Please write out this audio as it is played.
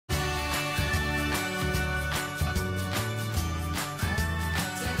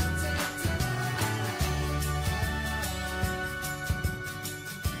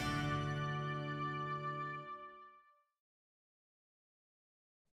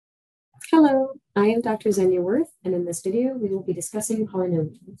Hello, I am Dr. Zenya Worth, and in this video, we will be discussing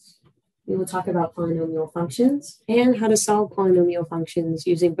polynomials. We will talk about polynomial functions and how to solve polynomial functions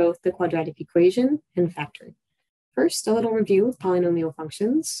using both the quadratic equation and factoring. First, a little review of polynomial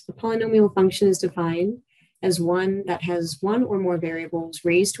functions. A polynomial function is defined as one that has one or more variables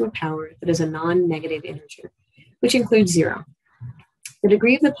raised to a power that is a non-negative integer, which includes 0. The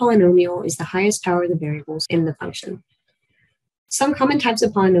degree of the polynomial is the highest power of the variables in the function. Some common types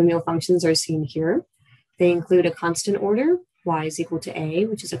of polynomial functions are seen here. They include a constant order, y is equal to a,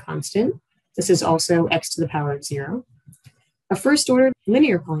 which is a constant. This is also x to the power of 0. A first order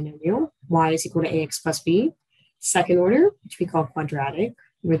linear polynomial, y is equal to ax plus b. Second order, which we call quadratic,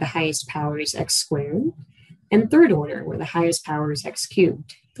 where the highest power is x squared. And third order, where the highest power is x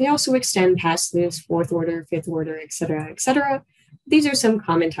cubed. They also extend past this, fourth order, fifth order, etc., etc. These are some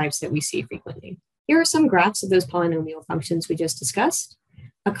common types that we see frequently. Here are some graphs of those polynomial functions we just discussed.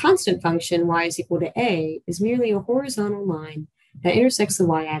 A constant function, y is equal to a, is merely a horizontal line that intersects the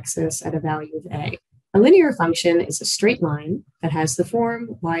y-axis at a value of a. A linear function is a straight line that has the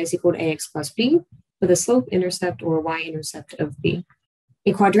form y is equal to ax plus b with a slope-intercept or y-intercept of b.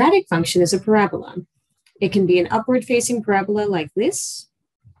 A quadratic function is a parabola. It can be an upward-facing parabola like this,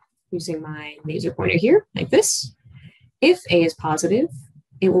 using my laser pointer here, like this. If a is positive,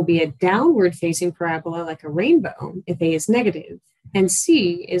 it will be a downward-facing parabola like a rainbow if a is negative, and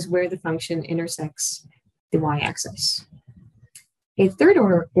c is where the function intersects the y-axis. A third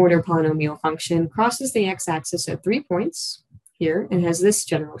order polynomial function crosses the x-axis at 3 points here and has this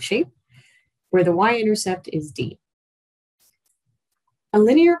general shape, where the y-intercept is d. A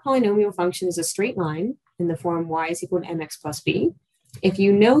linear polynomial function is a straight line in the form y is equal to mx plus b. If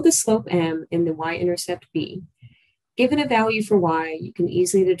you know the slope m and the y-intercept b, given a value for y, you can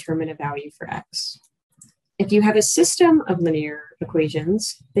easily determine a value for x. If you have a system of linear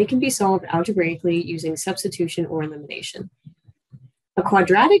equations, they can be solved algebraically using substitution or elimination. A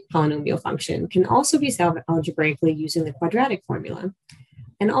quadratic polynomial function can also be solved algebraically using the quadratic formula,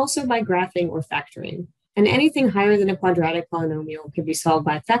 and also by graphing or factoring. And anything higher than a quadratic polynomial can be solved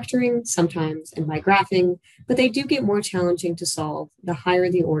by factoring sometimes and by graphing, but they do get more challenging to solve the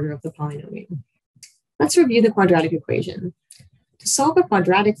higher the order of the polynomial. Let's review the quadratic equation. To solve a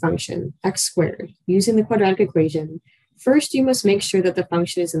quadratic function, x squared, using the quadratic equation, first you must make sure that the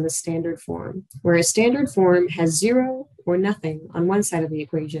function is in the standard form, where a standard form has 0 or nothing on one side of the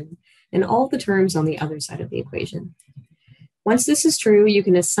equation and all the terms on the other side of the equation. Once this is true, you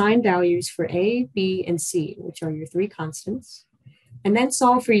can assign values for a, b, and c, which are your 3 constants, and then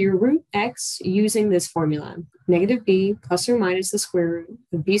solve for your root x using this formula, negative b plus or minus the square root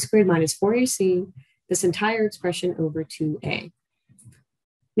of b squared minus 4ac, this entire expression over 2a.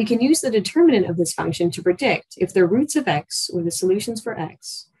 We can use the determinant of this function to predict if the roots of x, or the solutions for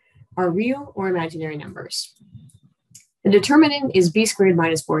x, are real or imaginary numbers. The determinant is b squared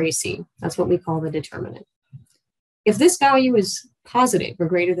minus 4ac. That's what we call the determinant. If this value is positive or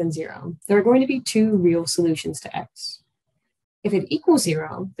greater than 0, there are going to be 2 real solutions to x. If it equals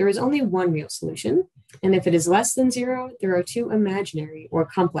 0, there is only 1 real solution. And if it is less than 0, there are 2 imaginary or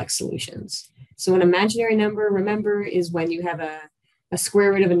complex solutions. So an imaginary number, remember, is when you have a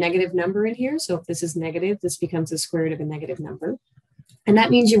square root of a negative number in here. So if this is negative, this becomes a square root of a negative number. And that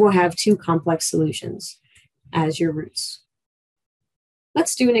means you will have 2 complex solutions as your roots.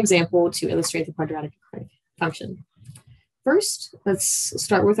 Let's do an example to illustrate the quadratic function. First, let's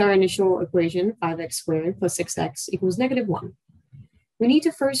start with our initial equation, 5x squared plus 6x equals negative 1. We need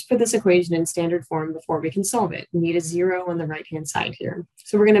to first put this equation in standard form before we can solve it. We need a 0 on the right-hand side here.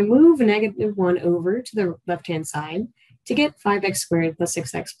 So we're going to move negative 1 over to the left-hand side to get 5x squared plus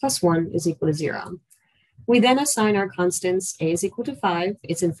 6x plus 1 is equal to 0. We then assign our constants. A is equal to 5,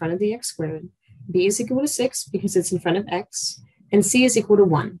 it's in front of the x squared. B is equal to 6 because it's in front of x. And c is equal to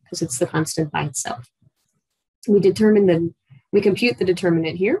 1 because it's the constant by itself. We compute the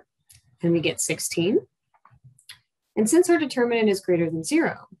determinant here, and we get 16. And since our determinant is greater than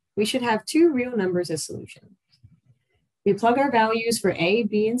 0, we should have 2 real numbers as solutions. We plug our values for a,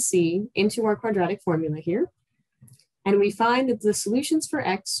 b, and c into our quadratic formula here, and we find that the solutions for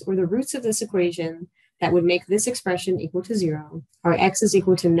x, or the roots of this equation that would make this expression equal to 0, are x is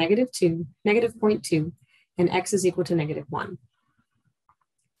equal to negative 0.2, and x is equal to negative 1.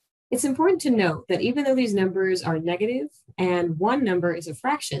 It's important to note that even though these numbers are negative and one number is a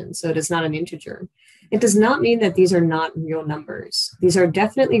fraction, so it is not an integer, it does not mean that these are not real numbers. These are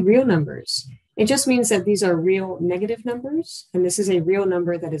definitely real numbers. It just means that these are real negative numbers, and this is a real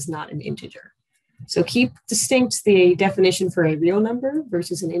number that is not an integer. So keep distinct the definition for a real number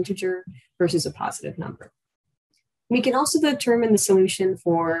versus an integer versus a positive number. We can also determine the solution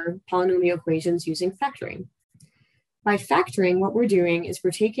for polynomial equations using factoring. By factoring, what we're doing is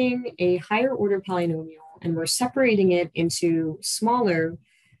we're taking a higher order polynomial and we're separating it into smaller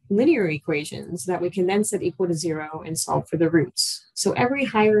linear equations that we can then set equal to 0 and solve for the roots. So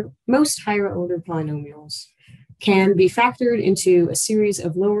most higher order polynomials can be factored into a series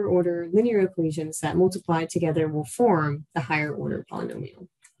of lower order linear equations that multiplied together will form the higher order polynomial.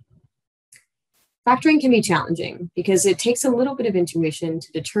 Factoring can be challenging because it takes a little bit of intuition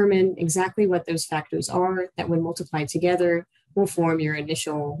to determine exactly what those factors are that when multiplied together will form your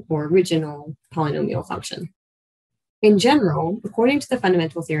initial or original polynomial function. In general, according to the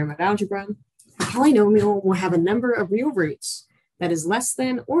fundamental theorem of algebra, a polynomial will have a number of real roots that is less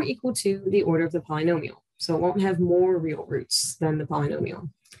than or equal to the order of the polynomial. So it won't have more real roots than the polynomial.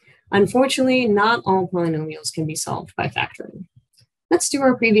 Unfortunately, not all polynomials can be solved by factoring. Let's do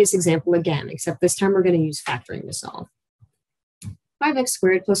our previous example again, except this time we're going to use factoring to solve. 5x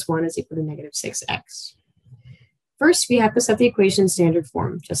squared plus 1 is equal to negative 6x. First, we have to set the equation standard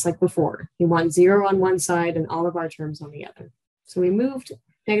form, just like before. We want 0 on one side and all of our terms on the other. So we moved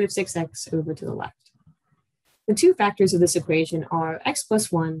negative 6x over to the left. The two factors of this equation are x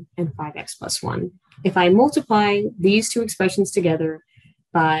plus 1 and 5x plus 1. If I multiply these two expressions together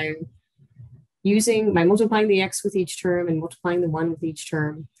by multiplying the x with each term and multiplying the 1 with each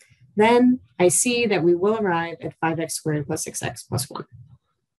term, then I see that we will arrive at 5x squared plus 6x plus 1.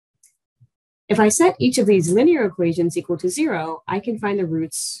 If I set each of these linear equations equal to 0, I can find the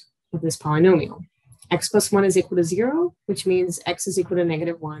roots of this polynomial. X plus 1 is equal to 0, which means x is equal to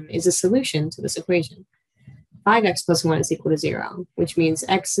negative 1 is a solution to this equation. 5x plus 1 is equal to 0, which means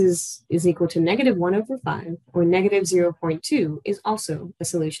x is equal to negative 1 over 5, or negative 0.2 is also a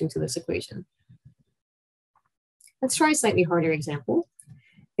solution to this equation. Let's try a slightly harder example.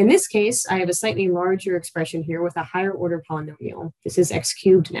 In this case, I have a slightly larger expression here with a higher order polynomial. This is x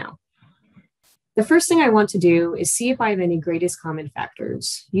cubed now. The first thing I want to do is see if I have any greatest common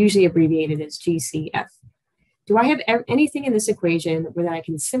factors, usually abbreviated as GCF. Do I have anything in this equation where I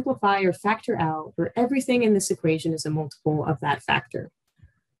can simplify or factor out where everything in this equation is a multiple of that factor?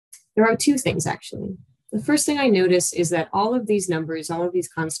 There are two things, actually. The first thing I notice is that all of these numbers, all of these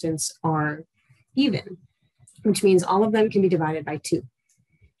constants are even, which means all of them can be divided by 2.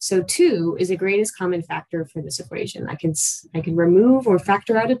 So 2 is the greatest common factor for this equation. I can remove or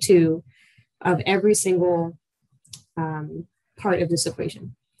factor out a 2 of every single part of this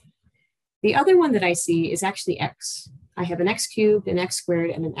equation. The other one that I see is actually x. I have an x cubed, an x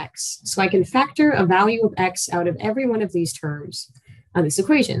squared, and an x. So I can factor a value of x out of every one of these terms on this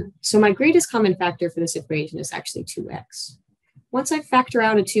equation. So my greatest common factor for this equation is actually 2x. Once I factor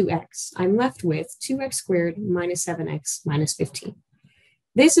out a 2x, I'm left with 2x squared minus 7x minus 15.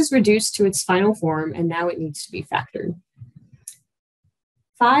 This is reduced to its final form, and now it needs to be factored.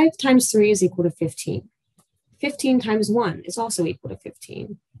 5 times 3 is equal to 15. 15 times 1 is also equal to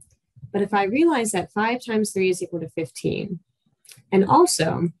 15. But if I realize that 5 times 3 is equal to 15, and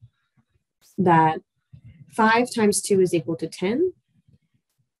also that 5 times 2 is equal to 10,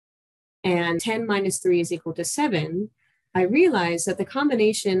 and 10 minus 3 is equal to 7, I realize that the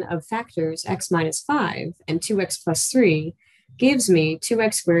combination of factors x minus 5 and 2x plus 3 gives me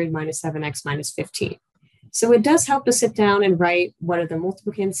 2x squared minus 7x minus 15. So it does help to sit down and write what are the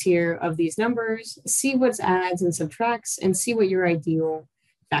multiplicants here of these numbers, see what adds and subtracts, and see what your ideal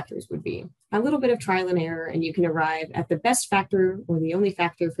factors would be. A little bit of trial and error, and you can arrive at the best factor, or the only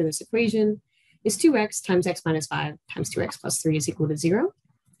factor for this equation, is 2x times x minus 5 times 2x plus 3 is equal to 0.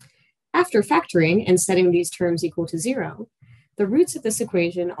 After factoring and setting these terms equal to 0, the roots of this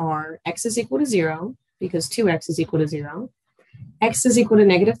equation are x is equal to 0, because 2x is equal to 0, x is equal to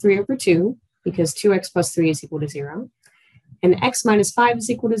negative 3 over 2, because 2x plus 3 is equal to 0, and x minus 5 is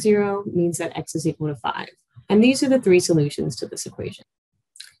equal to 0 means that x is equal to 5. And these are the three solutions to this equation.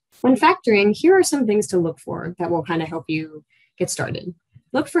 When factoring, here are some things to look for that will kind of help you get started.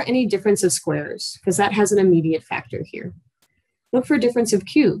 Look for any difference of squares, because that has an immediate factor here. Look for difference of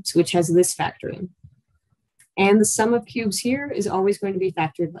cubes, which has this factoring. And the sum of cubes here is always going to be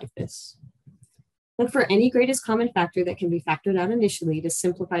factored like this. Look for any greatest common factor that can be factored out initially to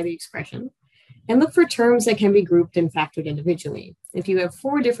simplify the expression. And look for terms that can be grouped and factored individually. If you have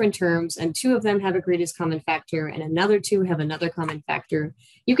 4 different terms and 2 of them have a greatest common factor and another 2 have another common factor,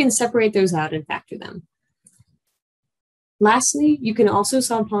 you can separate those out and factor them. Lastly, you can also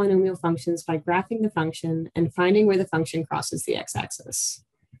solve polynomial functions by graphing the function and finding where the function crosses the x-axis.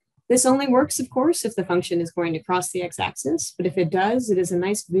 This only works, of course, if the function is going to cross the x-axis, but if it does, it is a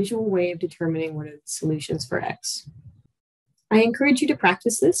nice visual way of determining what are the solutions for x. I encourage you to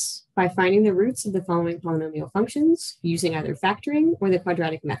practice this by finding the roots of the following polynomial functions using either factoring or the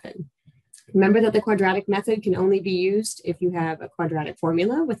quadratic method. Remember that the quadratic method can only be used if you have a quadratic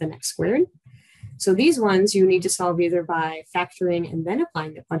formula with an x squared. So these ones you need to solve either by factoring and then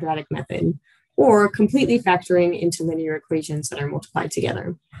applying the quadratic method, or completely factoring into linear equations that are multiplied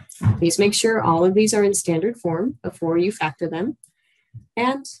together. Please make sure all of these are in standard form before you factor them,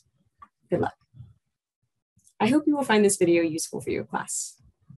 and good luck. I hope you will find this video useful for your class.